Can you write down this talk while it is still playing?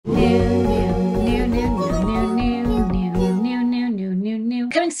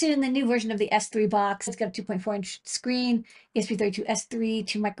soon the new version of the S3 box. It's got a 2.4-inch screen, ESP32 S3,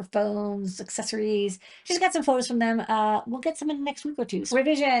 2 microphones, accessories. Just got some photos from them. We'll get some in the next week or two. So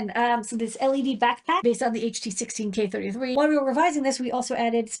revision. So this LED backpack based on the HT16K33. While we were revising this, we also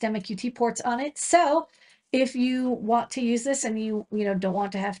added STEMMA QT ports on it. So if you want to use this and you don't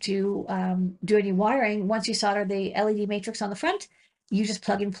want to have to do any wiring, once you solder the LED matrix on the front, you just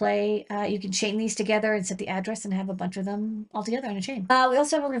plug and play. You can chain these together and set the address and have a bunch of them all together in a chain. We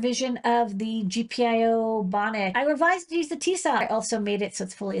also have a revision of the GPIO bonnet. I revised to use the T-SOC. I also made it so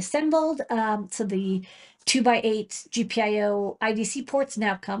it's fully assembled. So the 2x8 GPIO IDC ports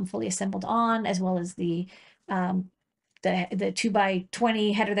now come fully assembled on, as well as the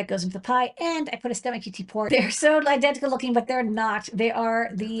 2x20 header that goes into the Pi, and I put a STEMMA QT port. They're so identical looking, but they're not. They are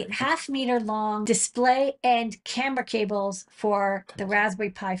the 0.5 meter long display and camera cables for the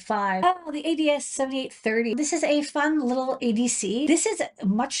Raspberry Pi 5. Oh, the ADS7830. This is a fun little ADC. This is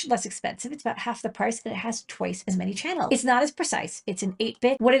much less expensive. It's about half the price, and it has twice as many channels. It's not as precise. It's an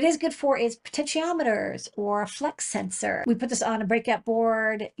 8-bit. What it is good for is potentiometers or a flex sensor. We put this on a breakout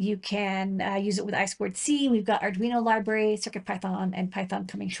board. You can use it with I2C. We've got Arduino library, CircuitPython, and Python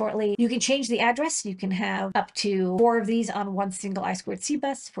coming shortly. You can change the address. You can have up to 4 of these on one single I2C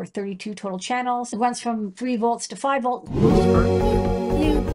bus for 32 total channels. It runs from 3 volts to 5 volts.